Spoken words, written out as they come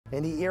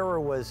And the era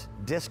was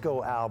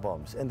disco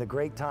albums and the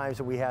great times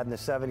that we had in the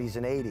 70s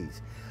and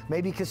 80s.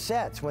 Maybe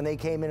cassettes when they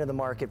came into the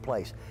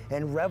marketplace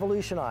and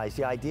revolutionized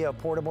the idea of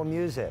portable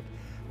music.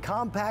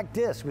 Compact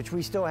discs, which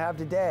we still have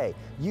today,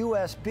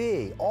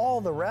 USB, all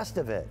the rest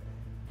of it.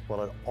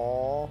 Well, it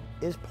all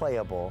is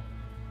playable,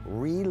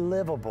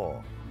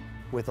 relivable,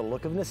 with a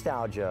look of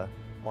nostalgia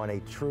on a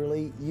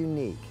truly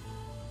unique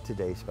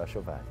Today's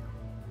Special Value.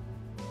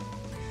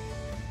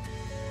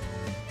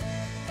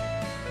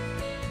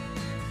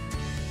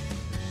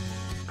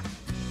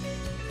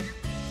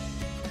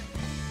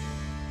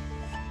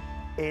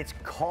 It's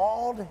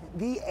called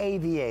the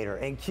Aviator,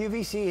 and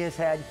QVC has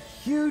had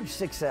huge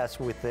success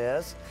with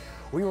this.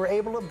 We were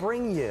able to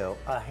bring you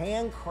a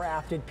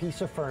handcrafted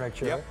piece of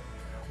furniture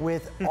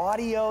with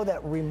audio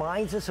that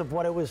reminds us of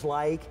what it was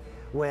like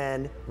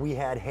when we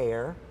had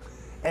hair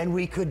and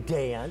we could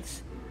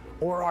dance,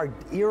 or our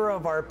era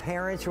of our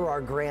parents or our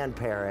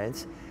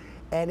grandparents,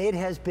 and it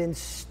has been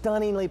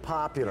stunningly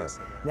popular. Yes.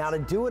 Now, to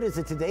do it as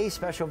a Today's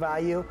Special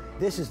Value,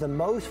 this is the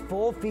most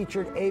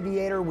full-featured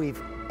Aviator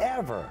we've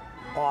ever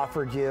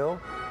offered you.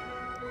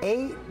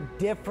 8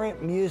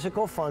 different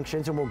musical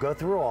functions, and we'll go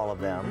through all of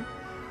them.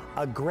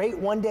 A great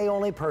one-day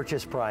only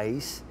purchase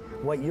price.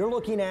 What you're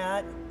looking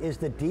at is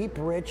the deep,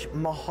 rich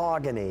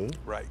mahogany.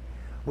 Right.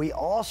 We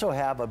also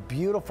have a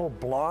beautiful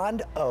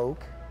blonde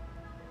oak.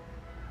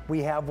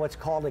 We have what's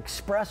called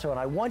espresso, and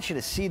I want you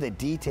to see the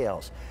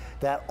details.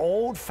 That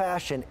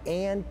old-fashioned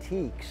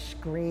antique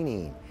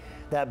screening,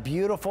 that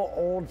beautiful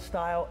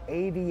old-style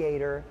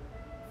Aviator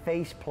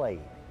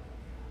faceplate.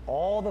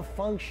 All the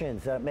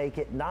functions that make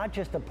it not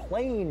just a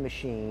playing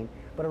machine,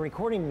 but a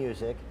recording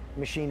music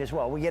machine as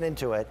well. We get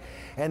into it.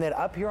 And then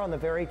up here on the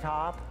very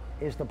top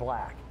is the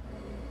black.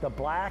 The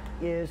black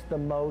is the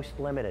most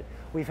limited.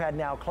 We've had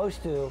now close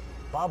to,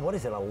 Bob, what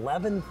is it,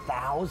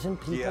 11,000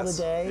 people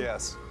today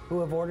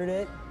who have ordered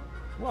it?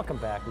 Welcome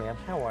back, man.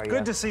 How are you?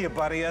 Good to see you,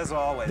 buddy, as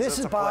always. This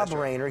is Bob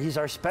pleasure. Rayner. He's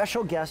our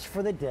special guest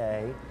for the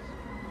day.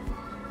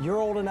 You're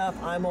old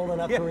enough, I'm old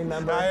enough to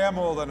remember. I am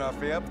old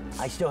enough, yep.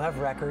 I still have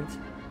records.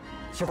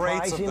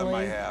 Crates of them I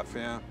Surprisingly, have,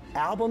 yeah.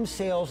 album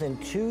sales in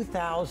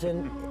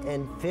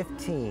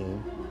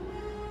 2015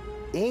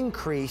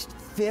 increased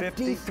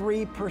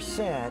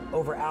 53%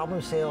 over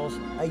album sales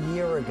a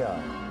year ago.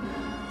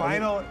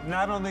 Vinyl,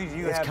 not only do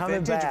you have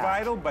vintage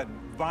vinyl, but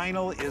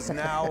vinyl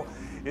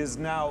is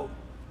now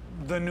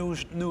the new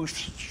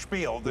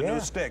spiel, the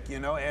new stick, you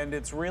know, and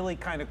it's really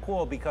kind of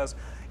cool because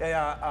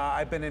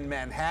I've been in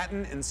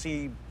Manhattan and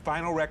see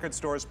vinyl record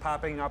stores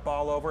popping up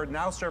all over,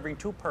 now serving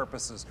 2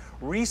 purposes: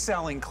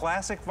 reselling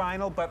classic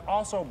vinyl, but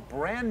also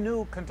brand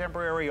new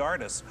contemporary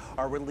artists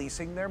are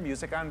releasing their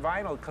music on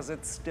vinyl because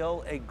it's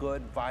still a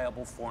good,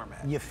 viable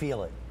format. You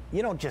feel it.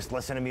 You don't just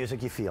listen to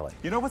music, you feel it.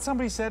 You know what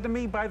somebody said to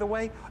me, by the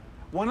way?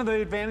 One of the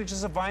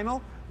advantages of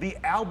vinyl, the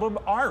album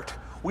art.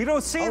 We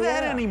don't see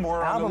that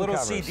anymore on the little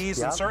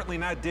CDs, and certainly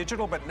not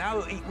digital, but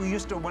now we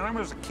used to, when I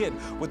was a kid,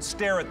 would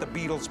stare at the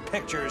Beatles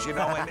pictures, you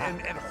know,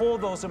 and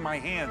hold those in my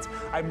hands.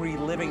 I'm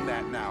reliving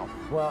that now.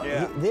 Well,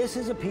 this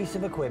is a piece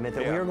of equipment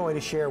that we are going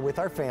to share with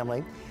our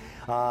family.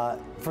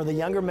 For the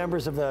younger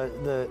members of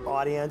the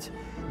audience,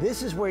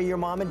 this is where your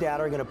mom and dad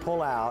are going to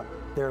pull out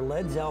their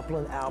Led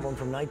Zeppelin album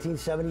from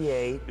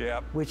 1978,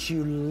 which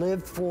you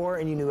lived for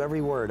and you knew every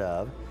word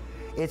of.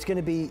 It's going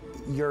to be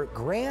your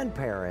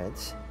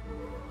grandparents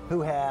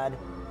who had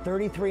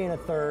 33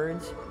 1/3,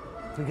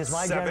 because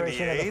my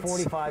generation had the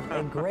 45s,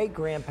 and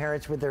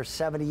great-grandparents with their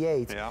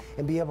 78s,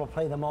 and be able to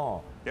play them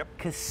all.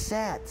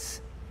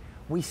 Cassettes,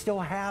 we still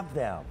have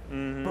them,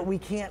 but we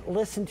can't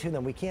listen to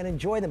them, we can't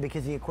enjoy them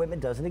because the equipment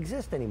doesn't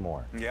exist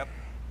anymore.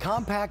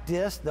 Compact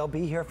disc, they'll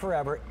be here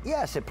forever.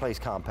 Yes, it plays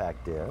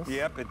compact disc.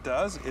 Yep, it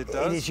does, it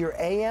does. It is your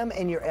AM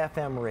and your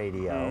FM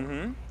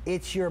radio.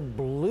 It's your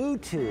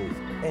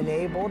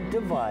Bluetooth-enabled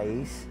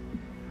device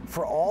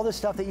for all the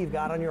stuff that you've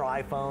got on your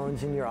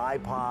iPhones and your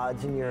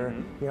iPods and your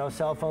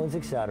cell phones,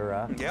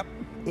 etc.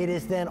 It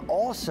is then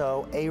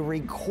also a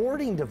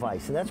recording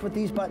device, and that's what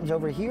these buttons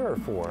over here are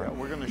for.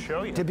 We're going to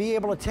show you. To be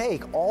able to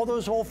take all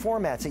those old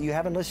formats that you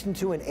haven't listened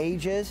to in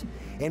ages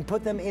and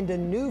put them into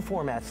new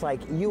formats like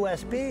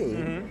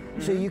USB,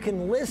 so you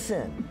can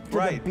listen to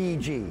the Bee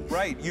Gees.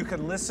 You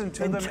can listen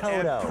to them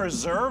and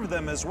preserve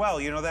them as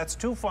well. You know, that's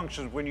 2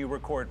 functions when you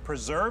record.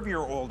 Preserve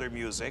your older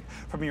music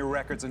from your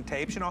records and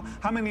tapes. You know,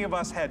 how many of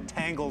us had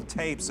tangled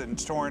tapes and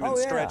torn and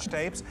stretched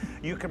tapes?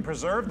 You can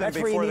preserve them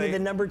before That's where you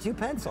needed the #2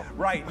 pencil.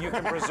 You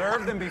can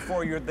preserve them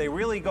before they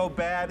really go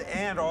bad,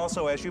 and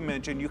also, as you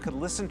mentioned, you can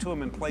listen to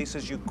them in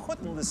places you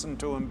couldn't listen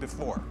to them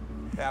before.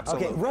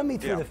 Absolutely. Okay, run me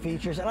through the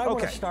features, and I want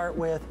to start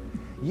with,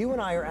 you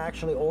and I are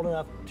actually old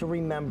enough to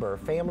remember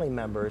family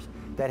members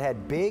that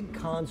had big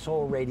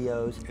console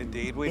radios in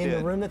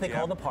the room that they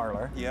call the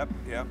parlor.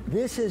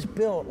 This is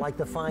built like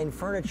the fine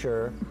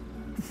furniture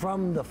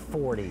from the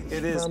 40s,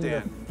 from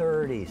the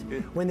 30s,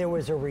 when there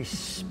was a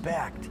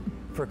respect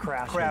for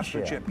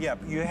craftsmanship. Craftsmanship, yeah.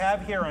 You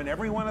have here on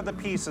every one of the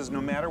pieces,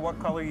 no matter what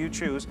color you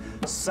choose,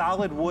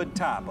 solid wood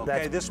top, okay?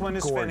 That's this one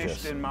is gorgeous.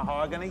 finished in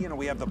mahogany. You know,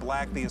 we have the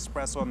black, the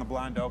espresso, and the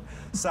blonde oak.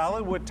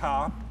 Solid wood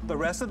top. The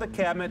rest of the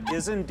cabinet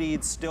is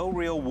indeed still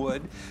real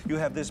wood. You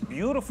have this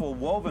beautiful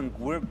woven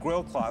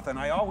grill cloth, and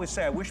I always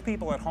say I wish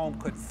people at home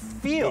could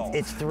feel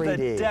it's 3D.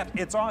 the depth.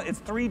 It's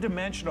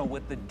three-dimensional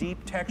with the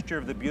deep texture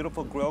of the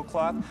beautiful grill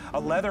cloth, a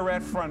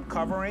leatherette front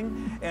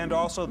covering, and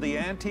also the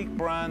antique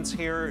bronze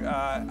here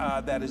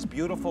that is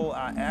beautiful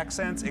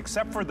accents,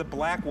 except for the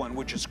black one,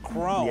 which is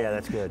chrome. Yeah,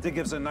 that's good. That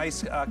gives a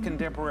nice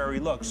contemporary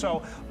look.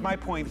 So my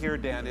point here,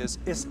 Dan, is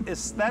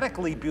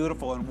aesthetically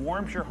beautiful and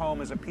warms your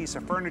home as a piece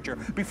of furniture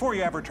before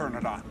you ever turn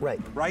it on. Right.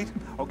 Right?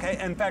 Okay.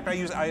 In fact,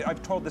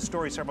 I've told this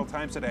story several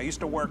times today. I used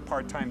to work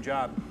part-time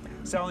job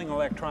selling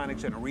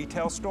electronics in a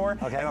retail store,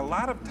 and a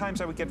lot of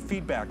times I would get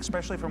feedback,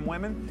 especially from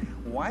women.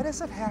 Why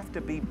does it have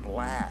to be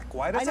black?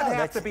 Why does it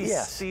have to be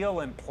steel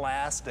and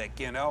plastic,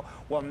 you know?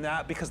 Well,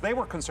 now, because they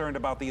were concerned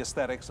about the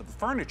aesthetics of the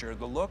furniture,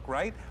 the look,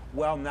 right?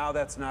 Well, now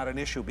that's not an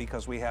issue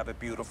because we have it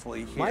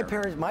beautifully here.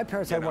 My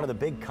parents had one of the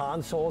big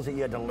consoles that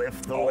you had to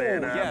lift the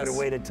lid up and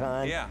wait a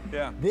ton. Yeah,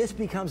 yeah. This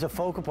becomes a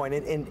focal point,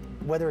 and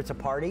whether it's a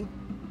party,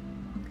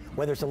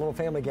 whether it's a little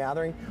family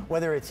gathering,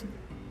 whether it's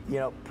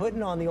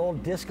putting on the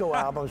old disco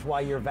albums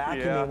while you're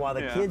vacuuming, while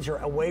the kids are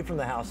away from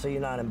the house so you're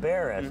not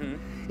embarrassed.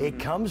 It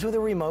comes with a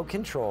remote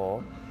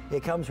control.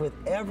 It comes with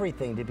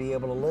everything to be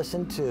able to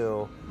listen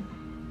to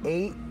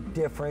 8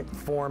 different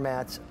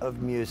formats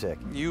of music.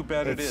 You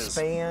bet it is. It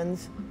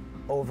spans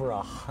over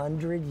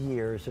 100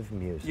 years of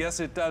music. Yes,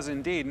 it does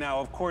indeed. Now,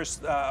 of course,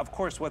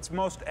 what's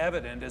most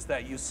evident is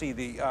that you see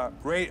the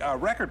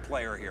record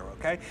player here,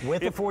 okay?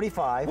 With the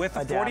 45 With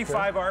the adapter.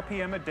 45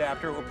 RPM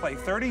adapter, it will play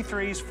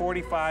 33s,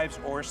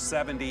 45s, or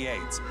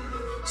 78s.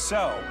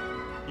 So,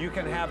 you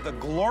can have the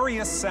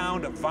glorious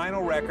sound of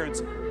vinyl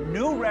records,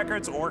 new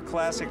records or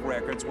classic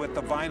records with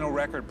the vinyl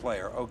record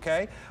player,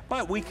 okay?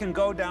 But we can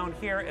go down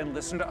here and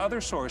listen to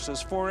other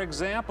sources. For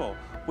example,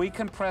 we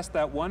can press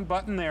that one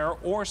button there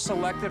or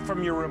select it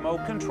from your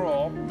remote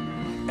control,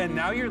 and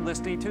now you're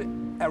listening to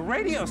a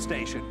radio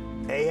station.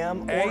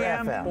 AM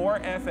or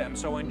FM.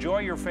 So enjoy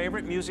your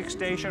favorite music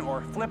station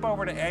or flip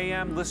over to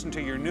AM, listen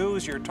to your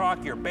news, your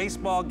talk, your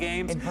baseball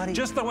games, buddy,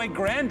 just the way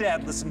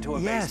Granddad listened to a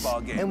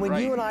baseball game. And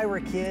when you and I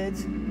were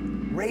kids,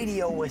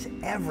 radio was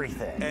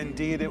everything.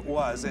 Indeed it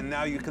was, and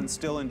now you can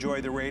still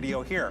enjoy the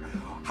radio here.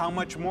 How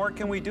much more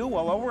can we do?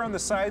 Well, over on the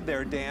side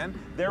there, Dan,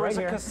 there is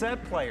a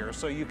cassette player,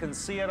 so you can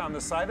see it on the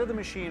side of the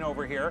machine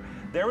over here.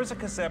 There is a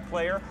cassette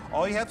player.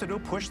 All you have to do,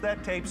 push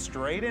that tape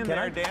straight in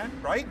there, Dan,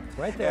 right?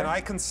 Right there. And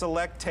I can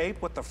select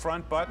tape with the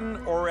front button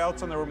or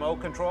else on the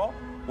remote control.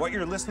 What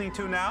you're listening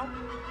to now?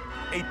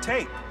 A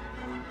tape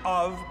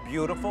of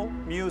beautiful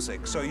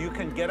music. So you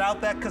can get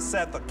out that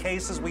cassette, the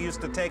cases we used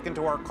to take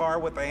into our car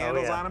with the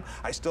handles on them.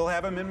 I still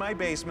have them in my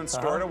basement,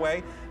 stored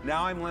away.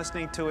 Now I'm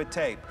listening to a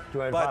tape. Do you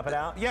want to pop it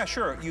out? Yeah,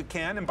 sure, you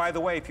can. And by the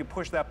way, if you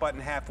push that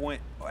button halfway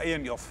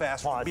in, you'll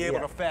be able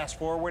to fast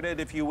forward it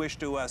if you wish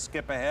to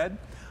skip ahead.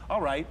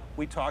 All right,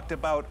 we talked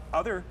about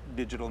other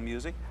digital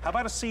music. How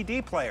about a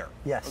CD player?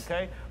 Yes.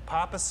 Okay,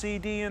 pop a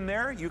CD in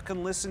there, you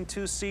can listen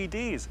to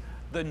CDs.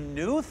 The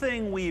new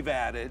thing we've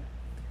added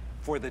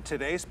for the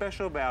today's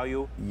special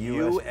value,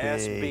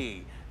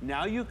 USB.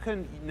 Now you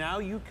can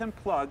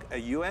plug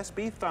a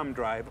USB thumb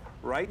drive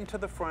right into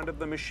the front of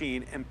the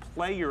machine and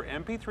play your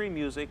MP3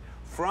 music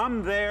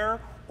from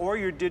there or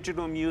your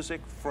digital music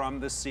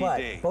from the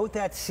CD. But both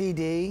that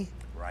CD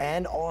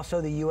and also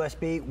the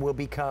USB will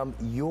become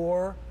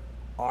your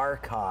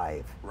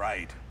archive.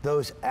 Right.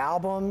 Those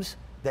albums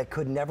that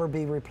could never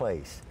be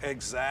replaced.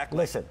 Exactly.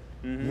 Listen,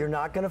 you're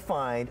not going to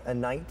find a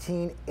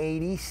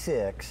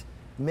 1986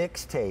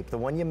 mixtape, the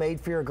one you made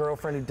for your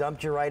girlfriend who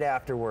dumped you right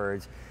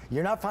afterwards.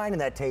 You're not finding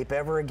that tape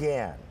ever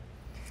again.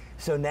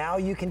 So now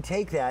you can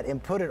take that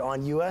and put it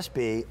on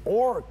USB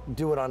or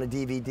do it on a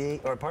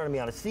DVD, or pardon me,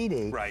 on a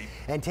CD,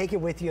 and take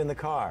it with you in the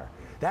car.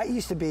 That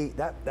used to be,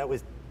 that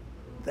was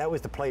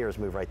the player's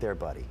move right there,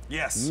 buddy.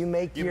 Yes. You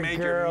make your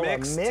girl a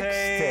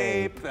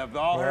mixtape of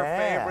all her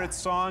favorite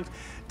songs.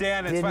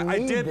 Dan, it's fun. I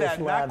did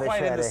that, not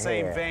quite in the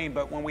same vein,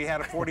 but when we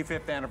had a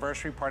 45th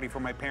anniversary party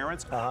for my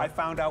parents, I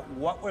found out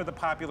what were the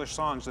popular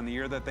songs in the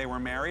year that they were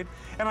married,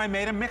 and I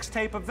made a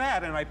mixtape of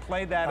that, and I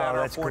played that at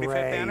our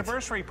 45th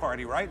anniversary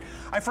party, right?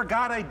 I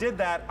forgot I did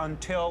that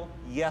until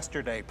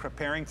yesterday,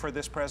 preparing for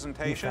this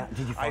presentation.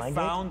 Did you find I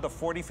found the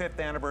 45th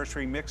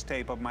anniversary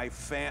mixtape of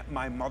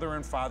my mother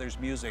and father's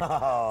music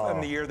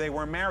from the year they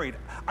were married.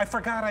 I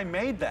forgot I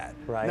made that.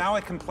 Now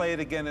I can play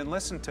it again and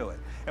listen to it.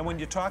 And when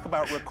you talk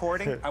about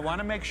recording, I want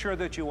to make sure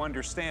that you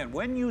understand,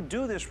 when you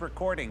do this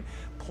recording,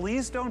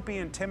 please don't be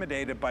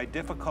intimidated by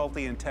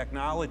difficulty in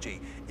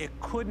technology. It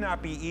could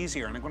not be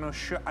easier, and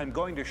I'm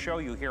going to show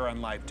you here on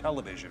live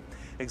television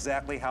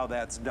exactly how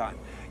that's done.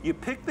 You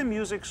pick the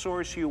music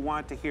source you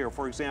want to hear.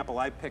 For example,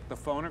 I picked the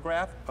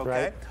phonograph,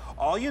 okay?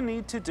 All you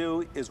need to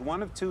do is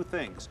one of two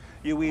things.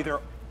 You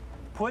either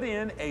put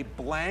in a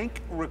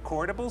blank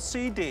recordable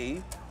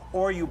CD,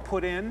 or you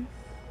put in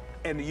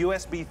a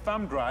USB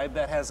thumb drive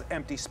that has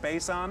empty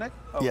space on it.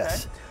 Okay?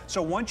 Yes.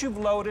 So once you've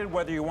loaded,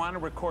 whether you want to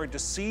record to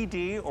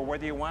CD or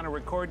whether you want to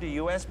record to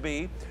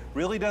USB,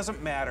 really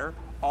doesn't matter.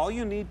 All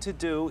you need to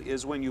do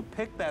is when you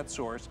pick that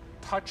source,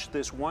 touch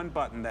this one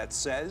button that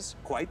says,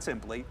 quite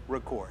simply,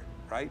 record,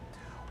 right?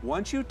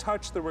 Once you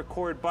touch the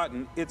record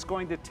button, it's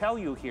going to tell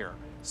you here,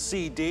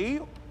 CD,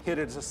 hit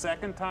it a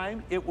second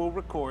time, it will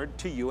record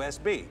to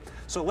USB.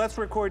 So let's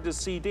record to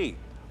CD,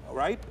 all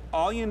right?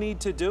 All you need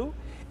to do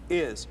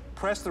is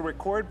press the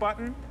record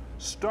button,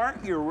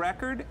 start your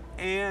record,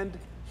 and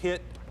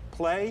hit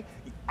play.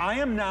 I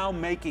am now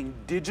making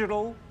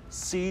digital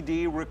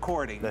CD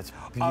recording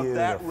of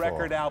that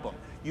record album.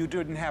 You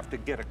didn't have to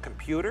get a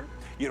computer.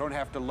 You don't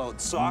have to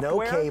load software.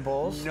 No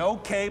cables. No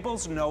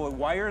cables, no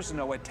wires,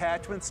 no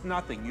attachments,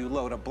 nothing. You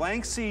load a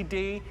blank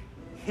CD,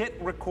 hit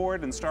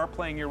record, and start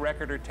playing your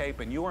record or tape,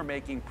 and you are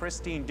making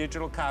pristine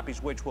digital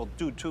copies, which will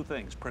do two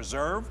things: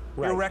 preserve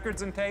your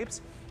records and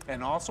tapes,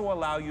 and also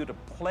allow you to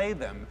play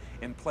them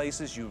in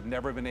places you've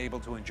never been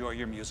able to enjoy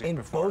your music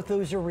before. And both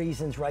those are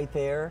reasons right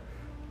there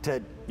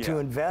to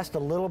invest a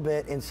little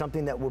bit in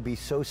something that will be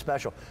so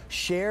special.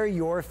 Share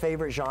your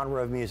favorite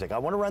genre of music. I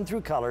want to run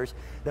through colors,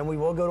 then we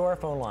will go to our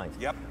phone lines.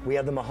 Yep. We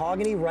have the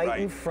mahogany right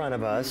in front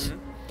of us.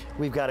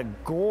 We've got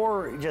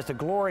just a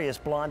glorious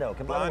blonde oak.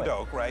 Blonde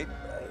oak, right.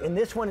 And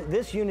this one,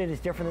 this unit is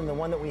different than the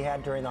one that we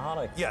had during the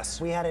holiday. Yes.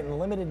 We had it in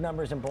limited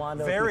numbers in blonde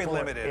oak. Very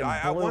limited.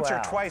 Once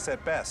or twice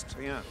at best,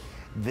 yeah.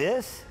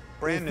 This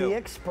is the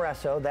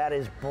espresso. That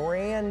is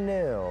brand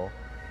new.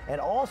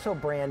 And also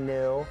brand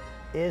new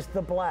is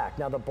the black.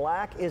 Now the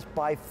black is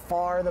by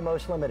far the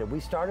most limited. We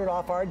started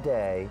off our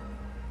day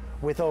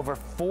with over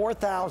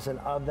 4,000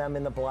 of them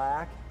in the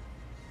black,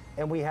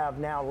 and we have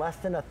now less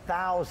than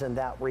 1,000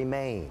 that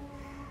remain.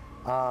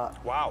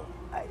 Wow.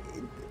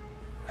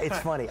 It's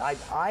funny.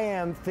 I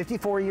am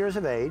 54 years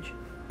of age,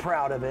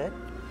 proud of it.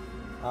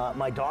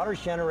 My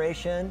daughter's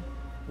generation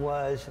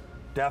was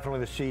definitely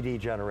the CD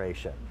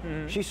generation.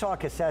 She saw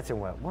cassettes and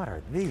went, "What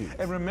are these?"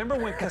 And remember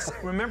when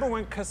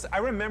I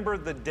remember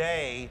the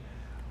day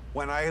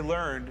when I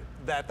learned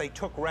that they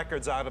took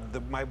records out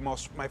of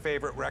my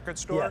favorite record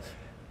store,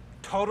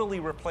 totally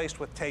replaced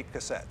with tape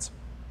cassettes.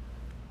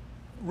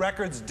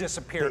 Records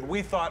disappeared.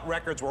 We thought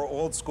records were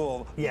old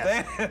school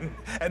then,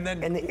 and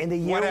the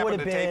year would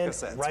have been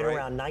cassettes, right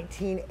around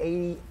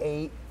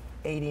 1988,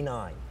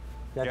 89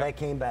 that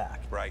came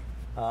back. Right.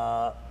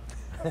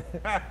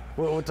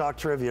 We'll talk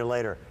trivia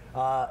later.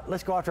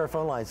 Let's go after our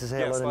phone lines to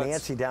say hello to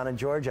Nancy down in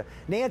Georgia.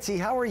 Nancy,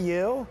 how are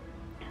you?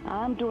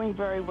 I'm doing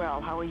very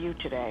well. How are you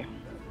today?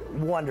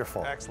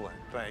 Wonderful. Excellent.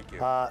 Thank you.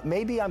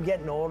 Maybe I'm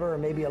getting older or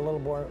maybe a little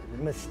more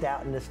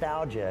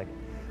nostalgic,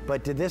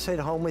 but did this hit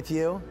home with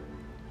you?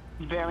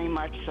 Very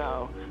much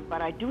so.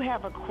 But I do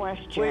have a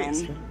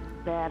question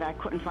that I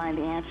couldn't find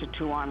the answer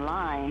to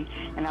online,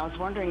 and I was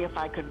wondering if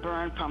I could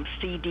burn from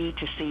CD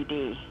to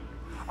CD.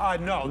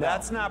 No,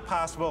 that's not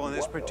possible in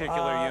this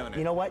particular unit.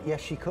 You know what?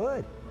 Yes, she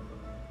could.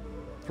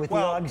 With the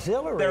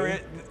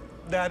auxiliary.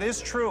 That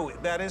is true.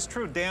 That is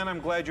true. Dan,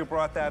 I'm glad you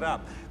brought that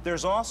up.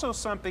 There's also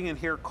something in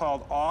here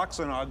called aux,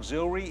 an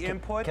auxiliary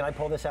input. Can I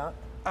pull this out?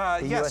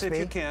 Yes, USB? if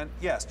you can.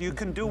 Yes, you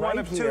can do one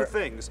of two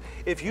things.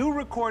 If you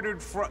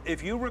recorded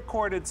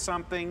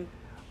something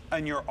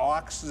on your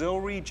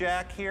auxiliary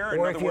jack here,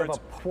 or if you have a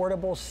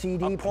portable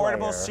CD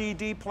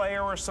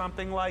player or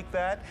something like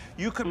that,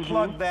 you could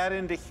plug that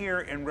into here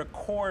and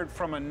record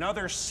from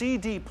another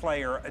CD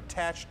player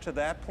attached to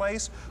that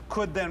place,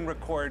 could then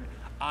record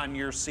on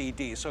your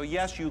CD. So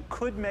yes, you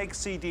could make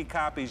CD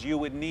copies. You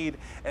would need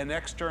an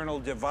external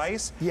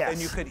device. Yes. And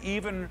you could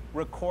even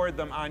record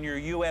them on your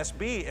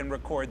USB and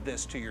record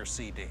this to your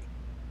CD.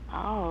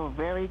 Oh,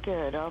 very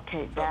good.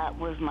 Okay, that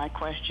was my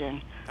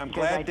question. I'm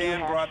glad Dan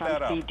brought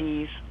that up.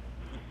 CDs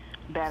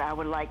that I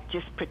would like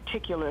just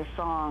particular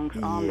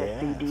songs on the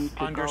CD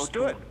to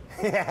Understood.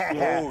 go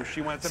to. Oh,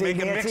 she wants to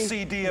make a mixed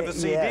CD of a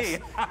CD.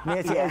 Yes.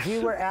 Nancy, as you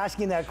were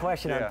asking that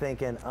question, I'm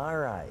thinking, all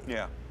right.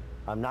 Yeah.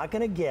 I'm not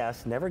going to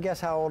guess. Never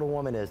guess how old a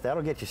woman is.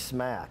 That'll get you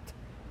smacked.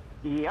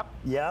 Yep.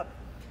 Yep.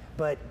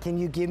 But can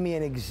you give me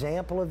an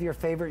example of your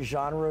favorite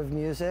genre of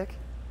music?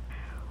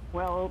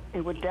 Well, it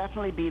would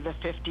definitely be the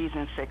 50s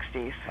and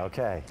 60s.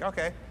 Okay.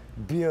 Okay.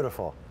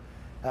 Beautiful.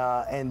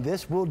 And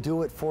this will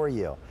do it for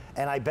you.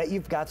 And I bet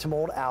you've got some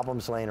old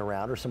albums laying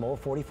around or some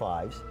old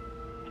 45s.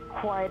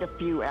 Quite a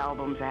few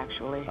albums,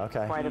 actually.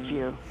 Okay. Quite a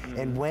few.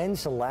 And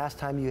when's the last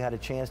time you had a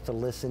chance to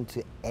listen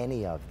to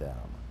any of them?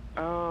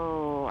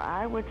 Oh,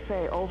 I would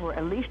say over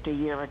at least a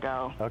year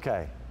ago.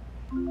 Okay.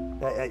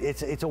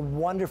 It's a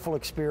wonderful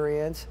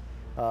experience.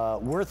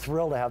 We're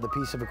thrilled to have the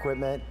piece of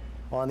equipment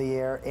on the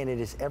air, and it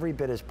is every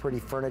bit as pretty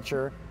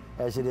furniture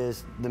as it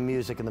is the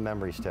music and the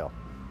memories too.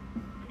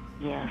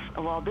 Yes.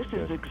 Well, this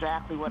is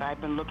exactly what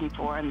I've been looking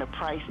for, and the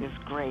price is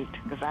great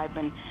because I've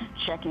been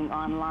checking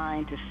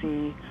online to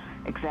see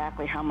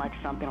exactly how much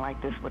something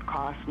like this would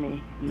cost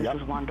me. And this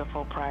is a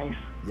wonderful price.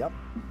 Yep.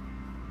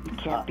 You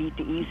can't beat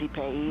the easy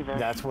pay either.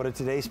 That's what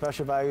today's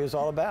special value is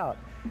all about.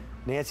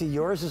 Nancy,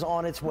 yours is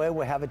on its way.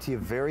 We'll have it to you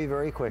very,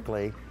 very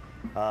quickly.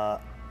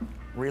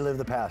 relive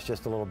the past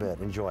just a little bit.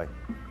 Enjoy.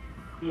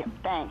 Yeah,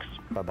 thanks.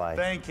 Bye-bye.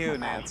 Thank you,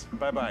 Nance.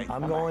 Bye-bye.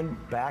 I'm going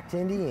back to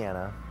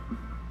Indiana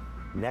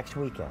next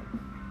weekend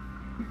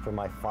for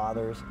my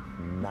father's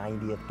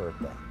 90th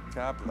birthday.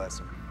 God bless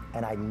him.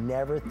 And I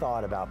never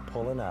thought about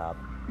pulling up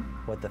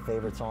what the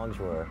favorite songs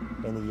were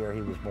in the year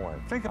he was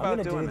born. Think about I'm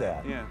gonna doing do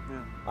that. Yeah.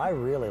 I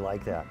really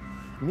like that.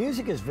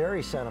 Music is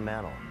very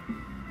sentimental.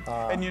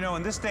 And you know,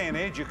 in this day and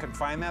age, you can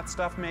find that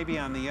stuff maybe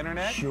on the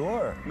internet.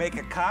 Sure. Make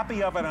a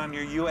copy of it on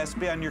your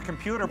USB, on your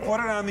computer,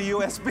 put it on the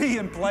USB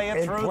and play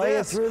it through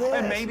this.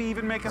 And maybe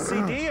even make a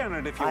CD on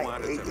it if you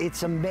wanted to.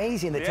 It's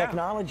amazing. The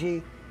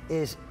technology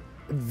is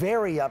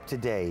very up to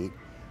date,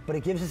 but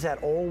it gives us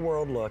that old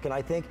world look. And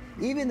I think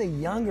even the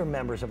younger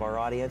members of our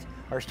audience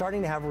are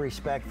starting to have a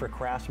respect for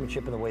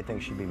craftsmanship and the way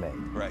things should be made.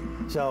 Right.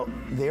 So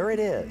there it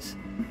is.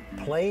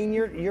 Playing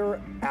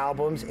your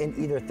albums in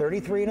either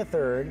 33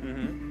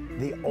 1/3,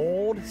 the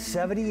old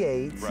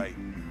 78s,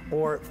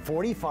 or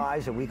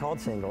 45s that we called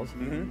singles,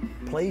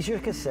 plays your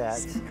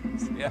cassettes,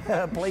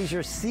 plays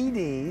your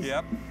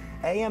CDs,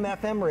 AM,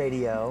 FM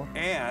radio,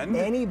 and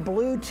any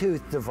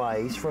Bluetooth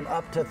device from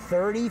up to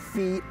 30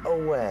 feet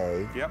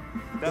away.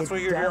 That's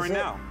what you're hearing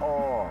now.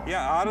 All.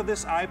 Yeah, out of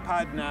this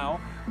iPod now,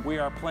 we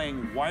are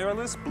playing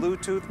wireless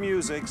Bluetooth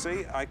music.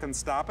 See, I can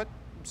stop it,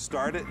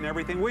 start it and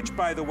everything, which,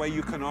 by the way,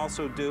 you can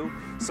also do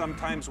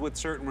sometimes with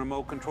certain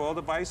remote control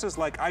devices.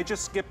 Like, I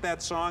just skipped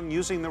that song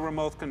using the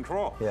remote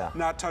control,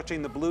 not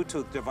touching the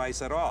Bluetooth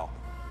device at all.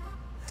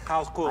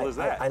 How cool is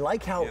that? I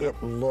like how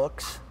it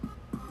looks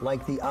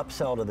like the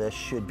upsell to this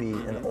should be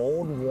an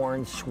old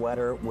worn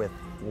sweater with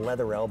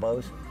leather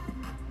elbows,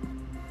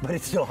 but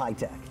it's still high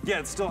tech. Yeah,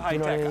 it's still high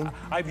tech. You know what I mean?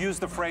 I've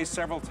used the phrase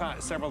several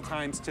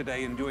times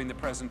today in doing the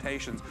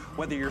presentations.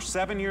 Whether you're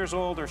 7 years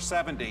old or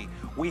 70,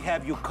 we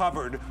have you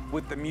covered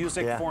with the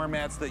music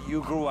formats that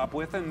you grew up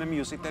with and the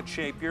music that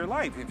shaped your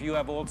life. If you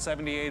have old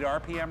 78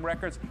 RPM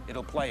records,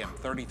 it'll play them.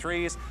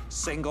 33s,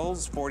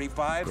 singles,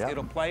 45s,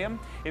 it'll play them.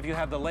 If you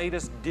have the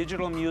latest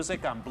digital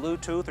music on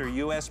Bluetooth or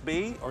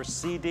USB or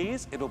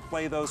CDs, it'll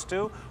play those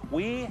too.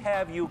 We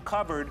have you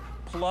covered,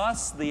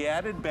 plus the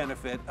added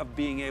benefit of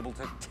being able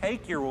to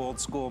take your old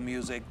school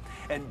music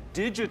and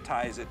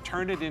digitize it,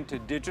 turn it into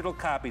digital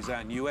copies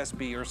on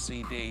USB or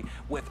CD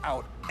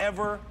without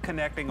ever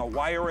connecting a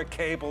wire or a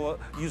cable,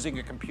 using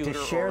a computer.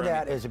 To share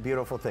that is a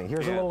beautiful thing.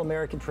 Here's a little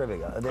American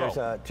trivia. There's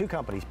two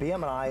companies,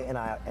 BMI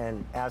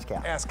and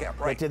ASCAP. ASCAP,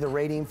 right. That did the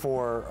rating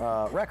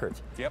for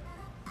records. Yep.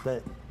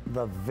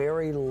 The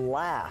very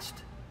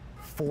last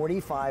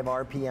 45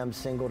 RPM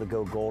single to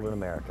go gold in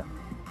America.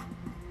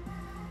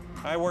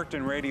 I worked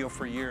in radio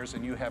for years,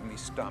 and you have me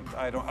stumped.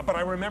 But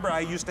I remember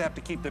I used to have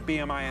to keep the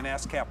BMI and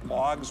ASCAP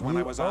logs when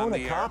I was on the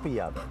air. You own a copy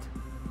of it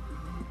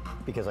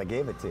because I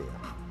gave it to you.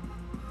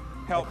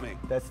 Help me.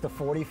 That's the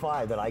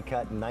 45 that I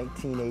cut in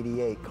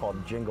 1988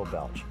 called Jingle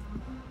Belch.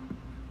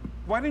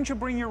 Why didn't you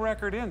bring your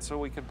record in so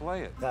we could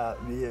play it?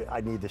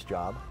 I need this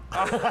job.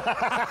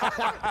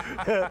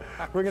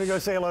 We're going to go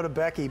say hello to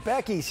Becky.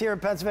 Becky's here in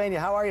Pennsylvania.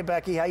 How are you,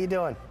 Becky? How you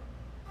doing?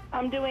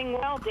 I'm doing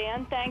well,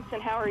 Dan. Thanks,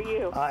 and how are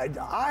you?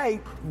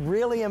 I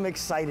really am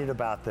excited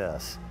about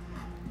this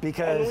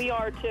because... And we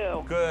are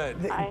too.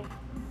 Good.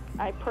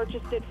 I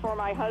purchased it for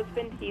my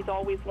husband. He's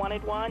always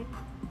wanted one.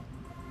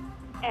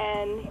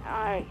 And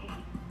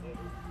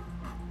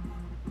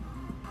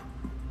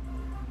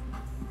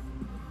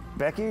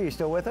Becky, are you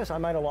still with us? I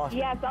might have lost you.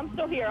 Yes, I'm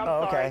still here. I'm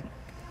sorry. Okay.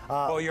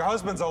 Well, your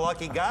husband's a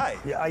lucky guy.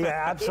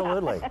 Yeah,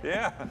 absolutely.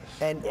 Yeah.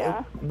 And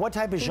what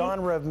type of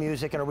genre of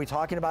music? And are we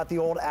talking about the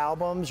old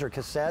albums or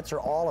cassettes or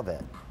all of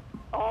it?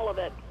 All of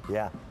it.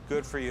 Yeah.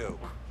 Good for you.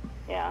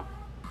 Yeah.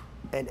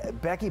 And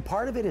Becky,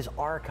 part of it is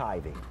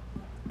archiving,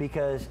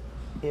 because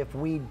if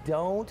we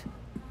don't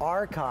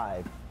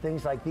archive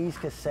things like these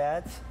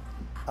cassettes,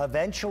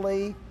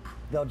 eventually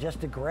they'll just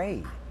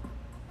degrade.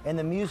 And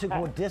the music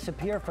will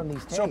disappear from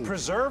these tapes. So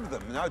preserve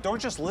them. No,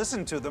 don't just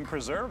listen to them,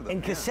 preserve them.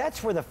 And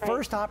cassettes were the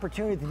first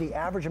opportunity that the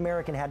average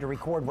American had to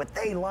record what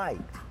they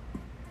liked.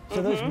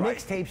 So those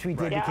mixtapes we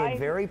did became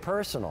very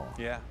personal.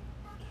 Yeah.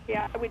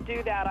 Yeah, I would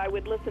do that. I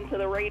would listen to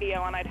the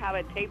radio, and I'd have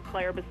a tape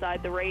player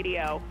beside the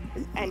radio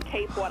and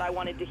tape what I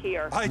wanted to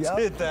hear. I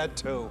did that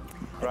too.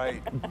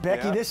 Right.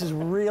 Becky, this is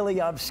really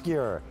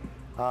obscure.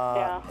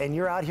 And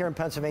you're out here in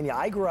Pennsylvania.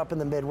 I grew up in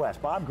the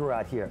Midwest. Bob grew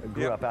up out here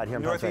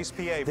in Northeast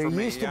Pennsylvania. PA. There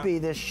used to be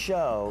this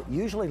show,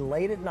 usually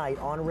late at night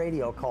on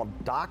radio, called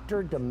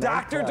Dr. Demento.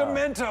 Dr.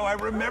 Demento, I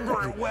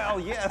remember it well,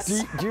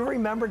 yes. Do you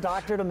remember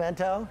Dr.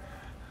 Demento?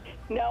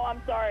 No,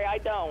 I'm sorry, I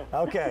don't.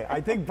 Okay,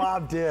 I think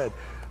Bob did.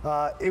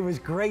 It was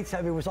great.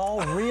 It was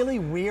all really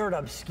weird,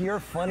 obscure,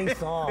 funny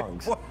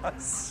songs. It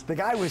was. The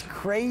guy was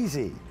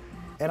crazy.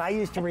 And I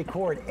used to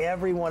record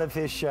every one of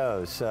his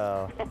shows,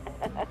 so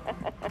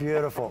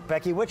beautiful.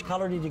 Becky, which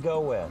color did you go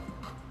with?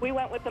 We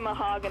went with the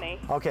mahogany.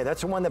 Okay,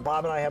 that's the one that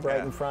Bob and I have right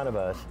in front of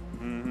us.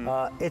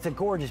 It's a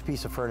gorgeous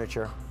piece of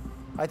furniture.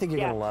 I think you're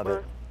going to love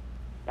it.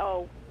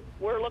 Oh,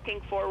 we're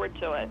looking forward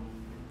to it.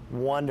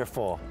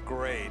 Wonderful.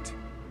 Great.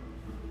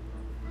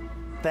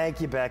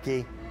 Thank you,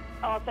 Becky.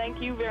 Oh,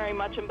 thank you very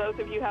much, and both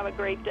of you have a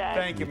great day.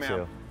 Thank you,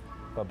 ma'am.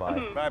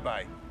 Bye-bye.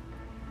 Bye-bye.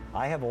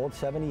 I have old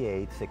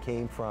 78s that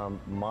came from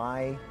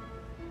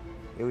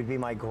it would be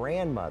my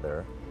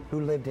grandmother,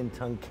 who lived in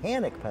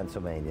Tunkhannock,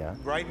 Pennsylvania.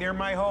 Right near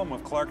my home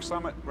of Clark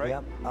Summit, right?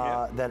 Yep.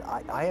 That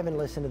I haven't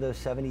listened to those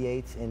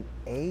 78s in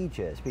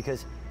ages,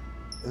 because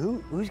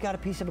who's got a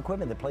piece of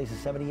equipment that plays a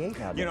 78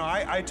 nowadays? You know,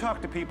 I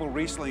talked to people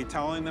recently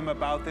telling them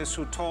about this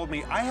who told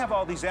me, I have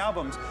all these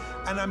albums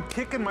and I'm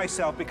kicking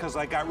myself because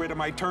I got rid of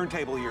my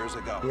turntable years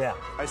ago. Yeah.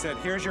 I said,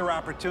 here's your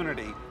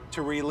opportunity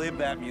to relive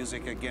that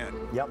music again.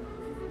 Yep.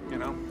 You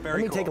know,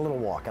 very cool. Let me take a little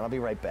walk and I'll be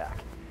right back.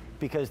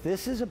 Because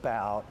this is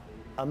about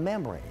a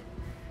memory.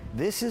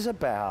 This is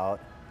about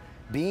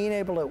being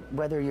able to,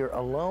 whether you're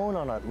alone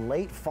on a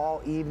late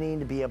fall evening,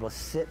 to be able to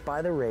sit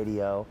by the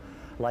radio,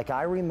 like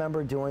I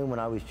remember doing when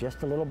I was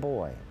just a little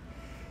boy,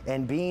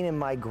 and being in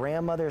my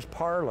grandmother's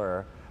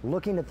parlor,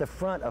 looking at the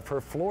front of her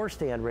floor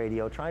stand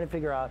radio, trying to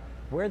figure out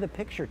where the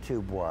picture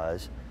tube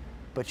was,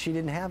 but she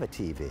didn't have a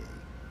TV.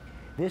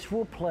 This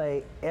will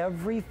play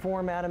every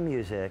format of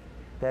music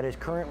that is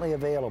currently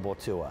available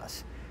to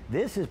us.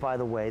 This is, by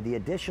the way, the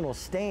additional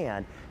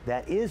stand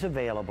that is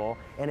available,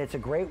 and it's a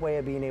great way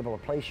of being able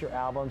to place your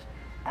albums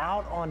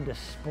out on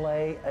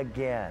display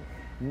again.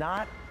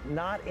 Not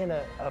in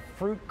a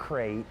fruit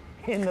crate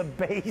in the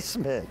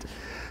basement.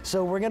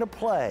 So we're gonna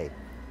play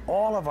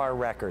all of our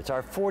records,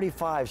 our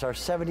 45s, our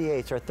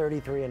 78s, our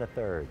 33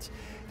 1/3.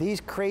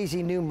 These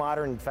crazy new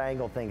modern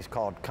fangled things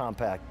called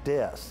compact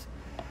discs.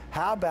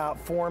 How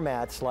about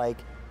formats like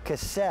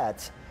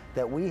cassettes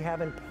that we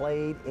haven't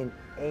played in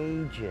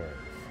ages?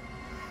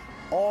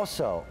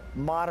 Also,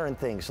 modern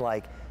things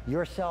like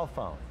your cell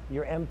phone,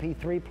 your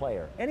MP3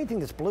 player, anything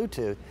that's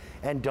Bluetooth,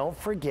 and don't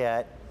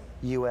forget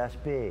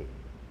USB.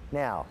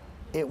 Now,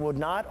 it would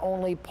not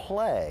only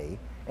play,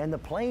 and the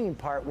playing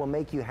part will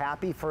make you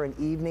happy for an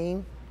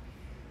evening,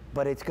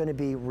 but it's going to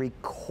be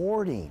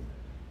recording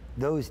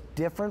those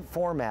different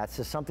formats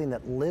to something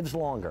that lives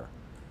longer,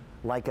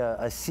 like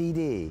a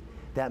CD.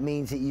 That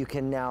means that you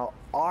can now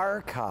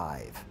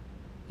archive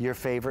your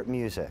favorite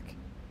music,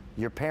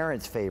 your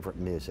parents' favorite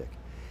music,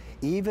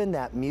 even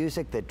that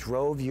music that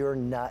drove your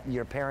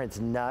parents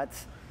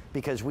nuts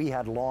because we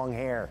had long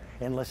hair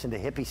and listened to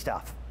hippie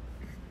stuff.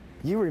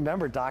 You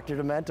remember Dr.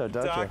 Demento,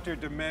 don't you? Dr.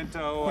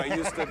 Demento. I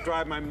used to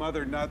drive my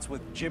mother nuts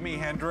with Jimi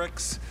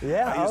Hendrix.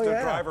 Yeah, I used to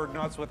drive her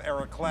nuts with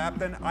Eric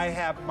Clapton. I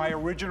have my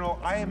original,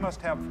 I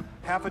must have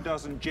half a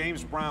dozen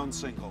James Brown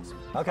singles.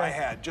 Okay. I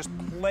had, just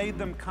played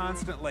them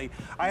constantly.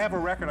 I have a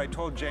record, I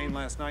told Jane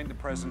last night in the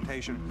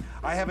presentation.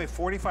 I have a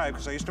 45,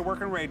 because I used to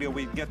work in radio,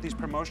 we'd get these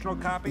promotional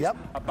copies. Yep.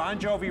 A Bon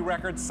Jovi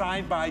record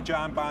signed by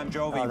John Bon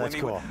Jovi. Oh, that's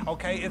cool.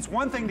 Okay, it's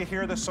one thing to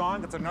hear the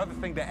song, it's another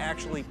thing to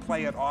actually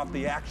play it off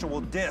the actual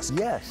disc.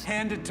 Yes.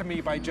 Handed to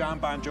me by John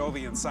Bon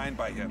Jovi and signed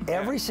by him.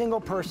 Every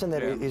single person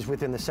that is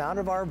within the sound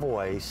of our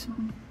voice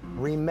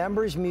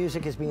remembers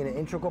music as being an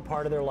integral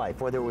part of their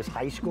life, whether it was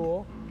high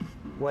school,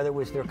 whether it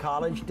was their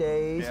college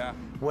days,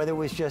 whether it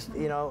was just,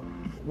 you know,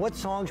 what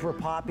songs were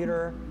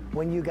popular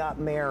when you got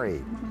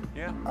married.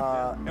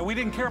 And we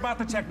didn't care about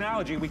the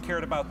technology, we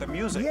cared about the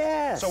music.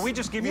 Yes. So we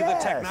just give you the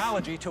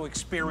technology to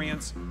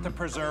experience, to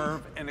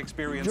preserve and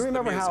experience the music. Do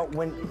you remember how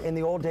when in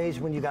the old days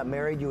when you got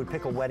married you would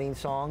pick a wedding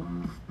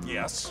song?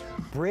 Yes.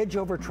 Bridge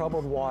Over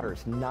Troubled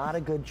Waters, not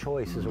a good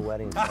choice as a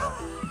wedding song.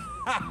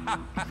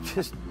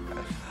 Just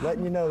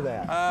letting you know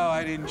that. Oh,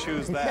 I didn't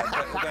choose that.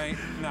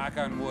 Knock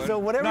on wood. So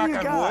whatever knock you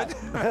on got,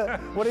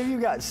 wood. whatever you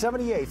got,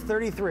 78s,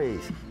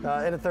 33s,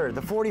 and a third,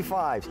 the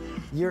 45s,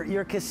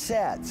 your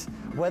cassettes,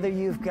 whether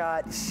you've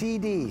got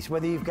CDs,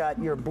 whether you've got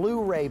your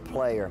Blu-ray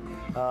player,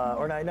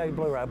 or not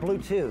Blu-ray,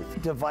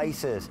 Bluetooth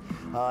devices,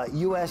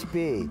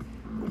 USB.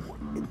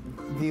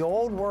 The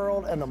old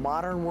world and the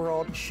modern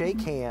world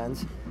shake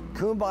hands,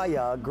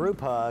 kumbaya, group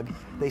hug.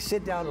 They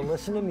sit down to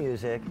listen to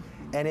music,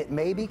 and it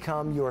may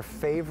become your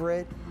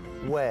favorite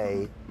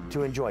way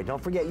to enjoy.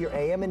 Don't forget your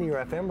AM and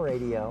your FM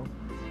radio,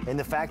 and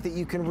the fact that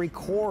you can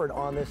record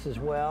on this as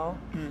well.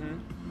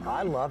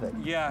 I love it.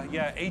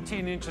 Yeah,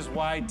 18 inches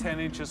wide, 10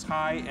 inches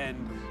high, and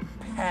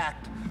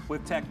packed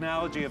with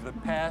technology of the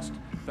past,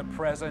 the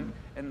present,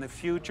 and the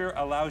future.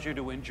 Allows you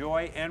to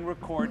enjoy and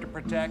record, to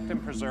protect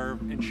and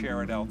preserve and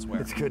share it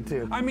elsewhere. It's good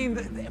too. I mean,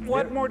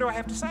 what more do I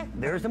have to say?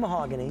 There's the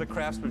mahogany. The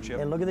craftsmanship.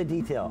 And look at the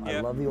detail. I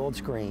love the old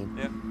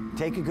screen.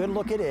 Take a good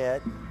look at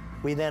it.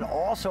 We then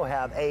also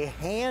have a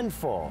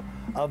handful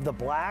of the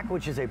black,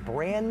 which is a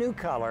brand new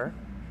color.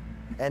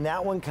 And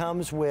that one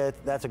comes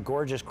with, that's a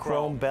gorgeous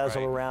chrome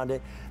bezel around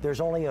it.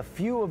 There's only a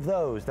few of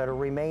those that are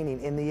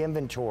remaining in the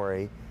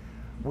inventory.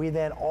 We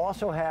then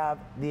also have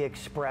the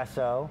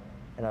espresso,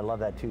 and I love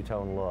that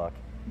two-tone look.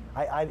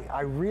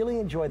 I really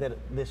enjoy that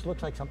this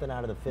looks like something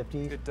out of the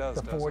 50s, it does,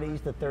 the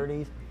 40s, the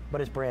 30s, but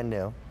it's brand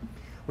new.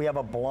 We have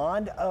a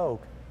blonde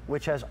oak,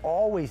 which has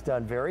always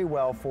done very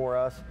well for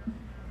us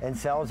and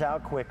sells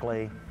out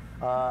quickly.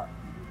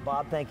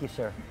 Bob, thank you,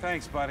 sir.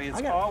 Thanks, buddy.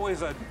 It's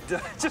always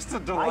just a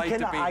delight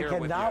to be here with you. I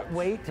cannot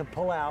wait to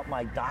pull out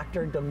my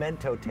Dr.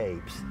 Demento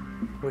tapes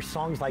where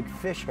songs like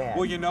Fish had.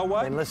 Well, you know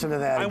what? And listen to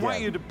that I again.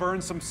 want you to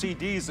burn some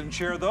CDs and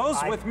share those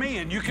with me,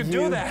 and you can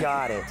do that. You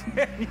got it.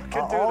 You can do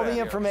all that the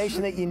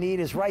information that you need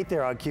is right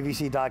there on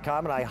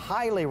QVC.com, and I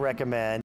highly recommend